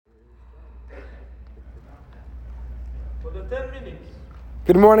For the 10 minutes.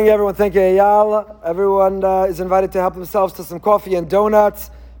 Good morning, everyone. Thank you, Eyal. Everyone is invited to help themselves to some coffee and donuts.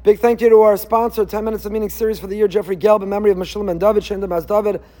 Big thank you to our sponsor, 10 Minutes of Meaning series for the year, Jeffrey Gelb, in memory of Meshulam ben David, Shem Mas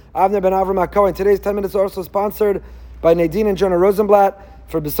David, Avner ben Avram HaKohen. Today's 10 Minutes are also sponsored by Nadine and Jonah Rosenblatt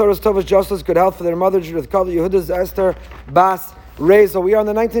for Besoros Tovas Justice, good health for their mother, Judith Kala, Yehuda's Esther Bas Reza. We are in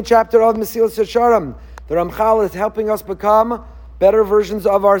the 19th chapter of Mesilas Yesharim. The Ramchal is helping us become better versions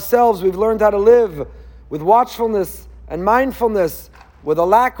of ourselves. We've learned how to live with watchfulness and mindfulness, with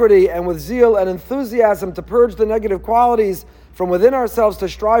alacrity and with zeal and enthusiasm to purge the negative qualities from within ourselves, to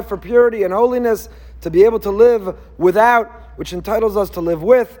strive for purity and holiness, to be able to live without, which entitles us to live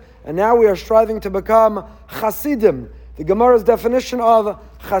with. And now we are striving to become Chasidim. The Gemara's definition of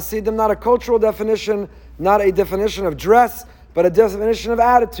Chasidim, not a cultural definition, not a definition of dress, but a definition of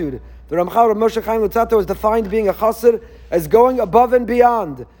attitude. The Ramchal Rav Moshe Chaim Luzzatto has defined being a Chassid as going above and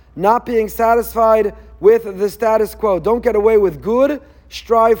beyond, not being satisfied with the status quo. Don't get away with good,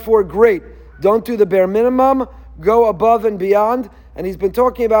 strive for great. Don't do the bare minimum, go above and beyond. And he's been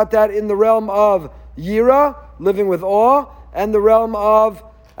talking about that in the realm of Yira, living with awe, and the realm of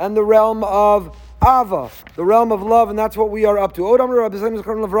Ava, the realm of love, and that's what we are up to. The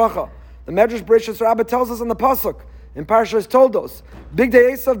Medrash Bereshis Rabbah tells us on the pasuk in Parshas Toldos, Big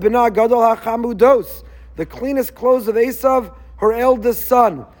Day Esav Bina Gadol HaChamudos, the cleanest clothes of Esav, her eldest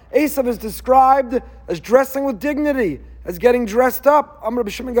son. Esav is described as dressing with dignity, as getting dressed up. Amr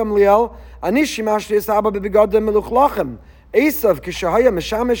B'Shimon Gamliel, Anishi Mashri Esaba B'Bigadim Meluchlachem. Esav Kishahaya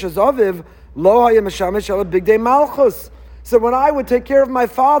Meshamish Azaviv Lo Haya Meshamish Ala Big Day Malchus. So when I would take care of my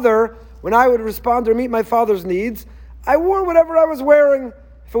father, when I would respond or meet my father's needs, I wore whatever I was wearing.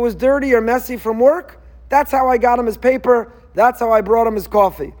 If it was dirty or messy from work, that's how I got him his paper. That's how I brought him his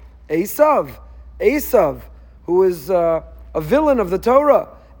coffee. Esav, who is a villain of the Torah.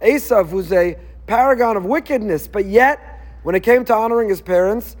 Esav, who's a paragon of wickedness, but yet, when it came to honoring his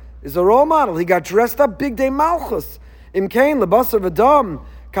parents, is a role model. He got dressed up, Big Day Malchus. Imkain, lebasar v'dam,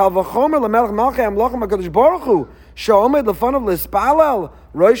 kal v'chomer l'melech malchei amlochem HaKadosh Baruch Hu, she'omed l'fanav l'spalel,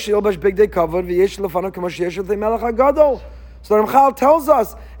 roish yilbash Big Day kavod, v'yesh l'fanav k'mo sheyesh l'fnei melech HaGadol. So the Ramchal tells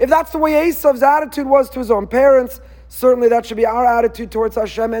us, if that's the way Esav's attitude was to his own parents, certainly that should be our attitude towards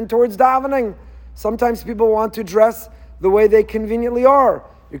Hashem and towards davening. Sometimes people want to dress the way they conveniently are.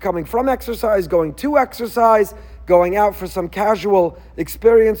 You're coming from exercise, going to exercise, going out for some casual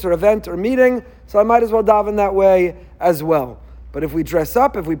experience or event or meeting, so I might as well daven that way as well. But if we dress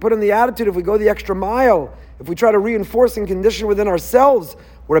up, if we put in the attitude, if we go the extra mile, if we try to reinforce and condition within ourselves,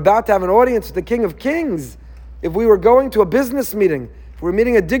 we're about to have an audience with the King of Kings. If we were going to a business meeting, if we're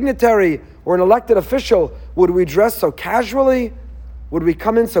meeting a dignitary or an elected official, would we dress so casually? Would we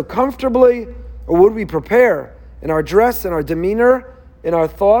come in so comfortably? Or would we prepare in our dress, in our demeanor, in our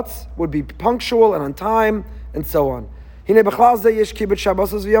thoughts, would be punctual and on time, and so on. The Ramchal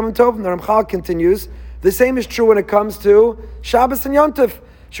continues, the same is true when it comes to Shabbos and Yontif.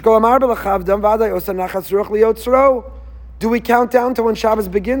 Do we count down to when Shabbos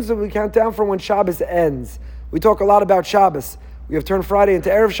begins, or do we count down from when Shabbos ends? We talk a lot about Shabbos. We have turned Friday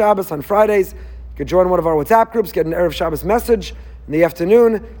into Erev Shabbos on Fridays. You could join one of our WhatsApp groups, get an Erev Shabbos message in the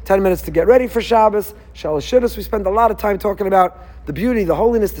afternoon, 10 minutes to get ready for Shabbos. Shalosh Shidduch, we spend a lot of time talking about the beauty, the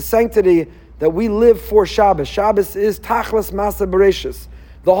holiness, the sanctity that we live for Shabbos. Shabbos is Tachlis Masa Bereshis.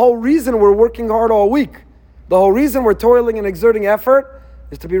 The whole reason we're working hard all week, the whole reason we're toiling and exerting effort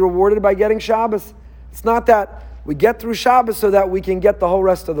is to be rewarded by getting Shabbos. It's not that we get through Shabbos so that we can get the whole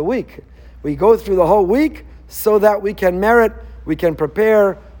rest of the week. We go through the whole week so that we can merit, we can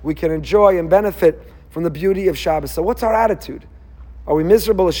prepare, we can enjoy and benefit from the beauty of Shabbos. So what's our attitude? Are we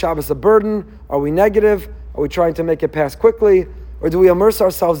miserable? Is Shabbos a burden? Are we negative? Are we trying to make it pass quickly? Or do we immerse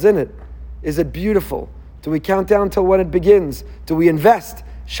ourselves in it? Is it beautiful? Do we count down till when it begins? Do we invest?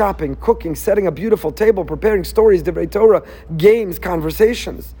 Shopping, cooking, setting a beautiful table, preparing stories, Divrei Torah, games,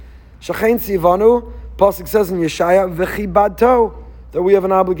 conversations. Shachein Sivanu, Pasuk says in Yeshaya, V'chibadto, that we have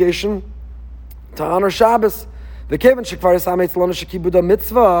an obligation to honor Shabbos. V'kevan shekvar yisametz lonu shekibuda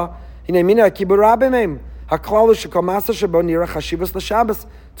mitzvah, hinei mina kibud rabimim. Haklalu shekol masa shebo nira chashivas l'Shabbos,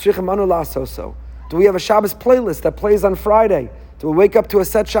 tzrichem anu la'asoso. Do we have a Shabbos playlist that plays on Friday? Do we wake up to a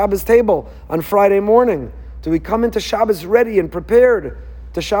set Shabbos table on Friday morning? Do we come into Shabbos ready and prepared?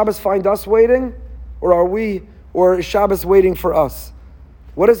 Does Shabbos find us waiting? Or is Shabbos waiting for us?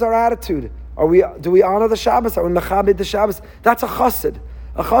 What is our attitude? Do we honor the Shabbos? Are we mechabed the Shabbos? That's a chassid.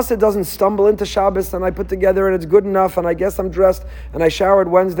 A chassid doesn't stumble into Shabbos and I put together and it's good enough and I guess I'm dressed and I showered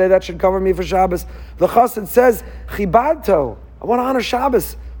Wednesday, that should cover me for Shabbos. The chassid says, Chibadto, I want to honor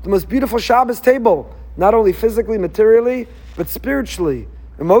Shabbos, the most beautiful Shabbos table, not only physically, materially, but spiritually,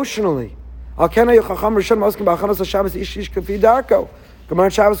 emotionally. Gemara in Shabbos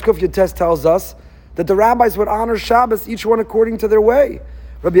Kuf Yutes tells us that the rabbis would honor Shabbos, each one according to their way.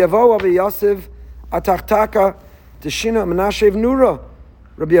 Rabbi Avo, Rabbi Yosef, Atachtaka, Teshina, Menashev Nura.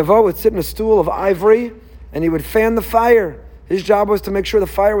 Rabbi Avo would sit in a stool of ivory and he would fan the fire. His job was to make sure the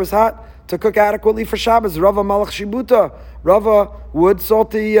fire was hot to cook adequately for Shabbos. Rava Malach Shibuta. Rava would salt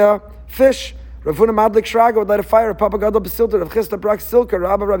the fish. Rav Huna Madlik Shraga would light a fire. Papa Gadol Basilta. Rav Chisda Brak Silka.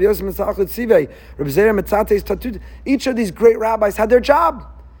 Rabbi Yosef Mitzachut Sivei. Rav Zera Metzates Tatut. Each of these great rabbis had their job.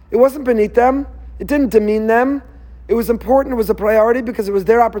 It wasn't beneath them. It didn't demean them. It was important. It was a priority because it was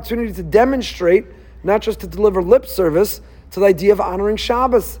their opportunity to demonstrate, not just to deliver lip service, to the idea of honoring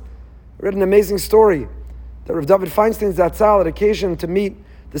Shabbos. I read an amazing story that Rav David Feinstein Zatzal had occasion to meet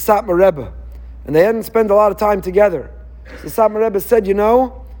the Satmar Rebbe, and they hadn't spent a lot of time together. So the Satmar Rebbe said,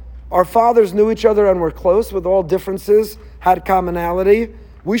 our fathers knew each other and were close with all differences, had commonality.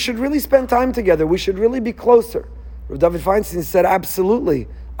 We should really spend time together. We should really be closer. Rav David Feinstein said, absolutely,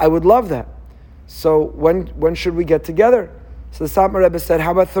 I would love that. So when should we get together? So the Satmar Rebbe said,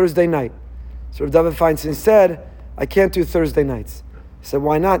 how about Thursday night? So Rav David Feinstein said, I can't do Thursday nights. He said,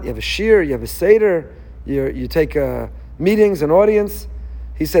 why not? You have a shir, you have a seder, you take meetings and audience.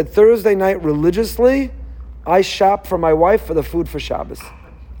 He said, Thursday night religiously, I shop for my wife for the food for Shabbos.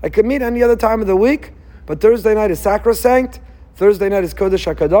 I could meet any other time of the week, but Thursday night is sacrosanct. Thursday night is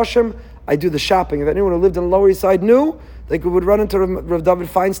Kodesh HaKadoshim. I do the shopping. If anyone who lived in the Lower East Side knew, they would run into Rav David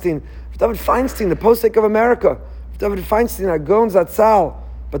Feinstein. Rav David Feinstein, the posek of America. Rav David Feinstein, Agon Zatzal.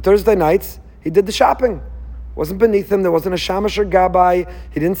 But Thursday nights, he did the shopping. It wasn't beneath him. There wasn't a shamash or gabbai.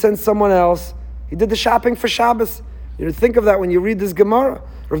 He didn't send someone else. He did the shopping for Shabbos. You think of that when you read this Gemara.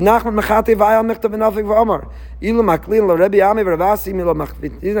 Rav Nachman Mechati v'ayal mechtav v'nafik v'amar. Ilu maklin l'Rebbe Ami v'Ravasi milo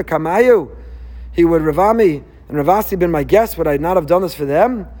machvitina kamayu. He would, Ravami and Ravasi been my guests, would I not have done this for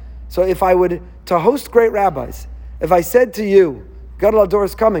them? So if I would, to host great rabbis, if I said to you, Gadol Hador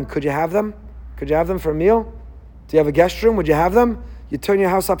is coming, could you have them? Could you have them for a meal? Do you have a guest room? Would you have them? You'd turn your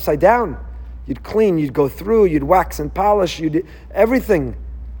house upside down. You'd clean, you'd go through, you'd wax and polish, you'd everything.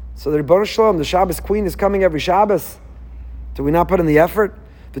 So the Rebbeinu Shalom, the Shabbos queen, is coming every Shabbos. Do we not put in the effort?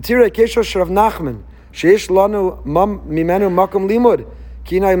 V'tirei kesho shel Rav Nachman, sheish lanu mimenu makom limud,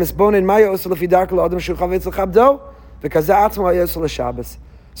 ki inay misbonin maya osu lefi darko l'adam shu chavetz l'chabdo, v'kazeh atzmo haya osu l'Shabbos.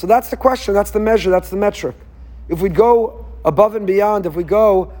 So that's the question, that's the measure, that's the metric. If we go above and beyond, if we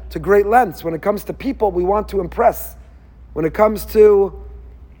go to great lengths, when it comes to people we want to impress, when it comes to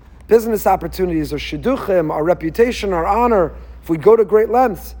business opportunities or shidduchim, our reputation, our honor, if we go to great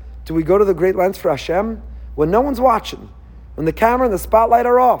lengths, do we go to the great lengths for Hashem? When no one's watching, when the camera and the spotlight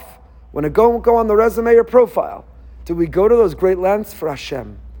are off, when it won't go on the resume or profile, do we go to those great lengths for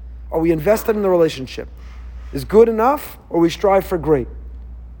Hashem? Are we invested in the relationship? Is good enough, or we strive for great?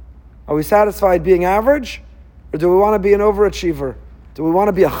 Are we satisfied being average, or do we want to be an overachiever? Do we want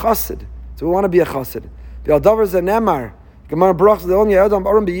to be a chassid? Do we want to be a chassid? V'al zenemar, Gemara brachas the only adam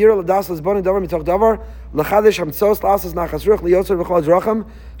arum biyir l'das l'zboni davar mitoch davar l'chadesh hamtzos l'asas nachas ruch liyotzer v'chol dracham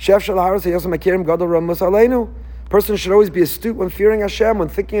shef shel haaretz hayosem hakirim gadol ramos aleinu. Person should always be astute when fearing Hashem, when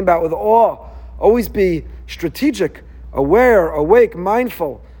thinking about with awe. Always be strategic, aware, awake,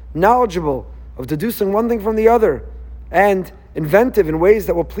 mindful, knowledgeable of deducing one thing from the other, and inventive in ways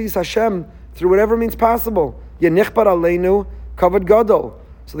that will please Hashem through whatever means possible. Yenichbar aleinu kavod gadol.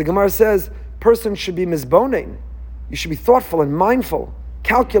 So the Gemara says, person should be mizbonein. You should be thoughtful and mindful,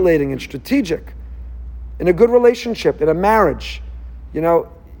 calculating and strategic. In a good relationship, in a marriage,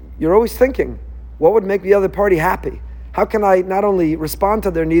 you're always thinking, what would make the other party happy? How can I not only respond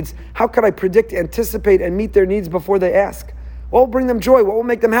to their needs, how can I predict, anticipate, and meet their needs before they ask? What will bring them joy? What will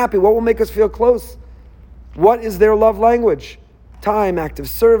make them happy? What will make us feel close? What is their love language? Time, active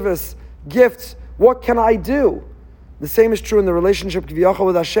service, gifts. What can I do? The same is true in the relationship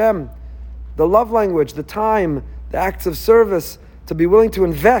with Hashem. The love language, the time, the acts of service, to be willing to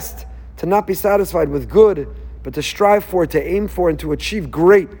invest, to not be satisfied with good, but to strive for, to aim for, and to achieve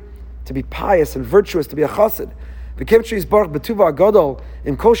great, to be pious and virtuous, to be a chassid. V'kemtri yisbarach b'tuva agadol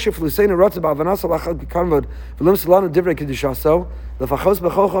im kol shiflu seinu rotze ba'avanas alachad b'kanvod v'lim salanu divrei kedushaso l'fachos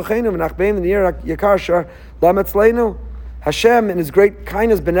b'chol chocheinu v'nachbeim v'nir yakar shar lametzleinu. Hashem, in His great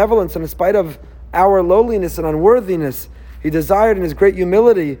kindness, benevolence, and in spite of our lowliness and unworthiness, He desired in His great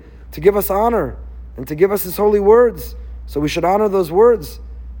humility to give us honor and to give us His holy words. So we should honor those words.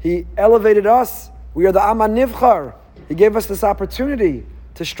 He elevated us. We are the Am HaNivchar. He gave us this opportunity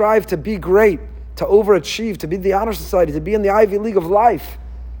to strive to be great, to overachieve, to be the honor society, to be in the Ivy League of life.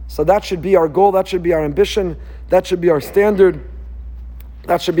 So that should be our goal. That should be our ambition. That should be our standard.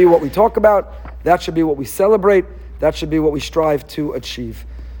 That should be what we talk about. That should be what we celebrate. That should be what we strive to achieve.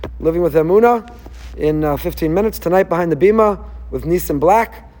 Living with Emunah, in 15 minutes. Tonight behind the Bima with Nissan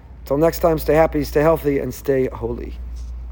Black. Till next time, stay happy, stay healthy, and stay holy.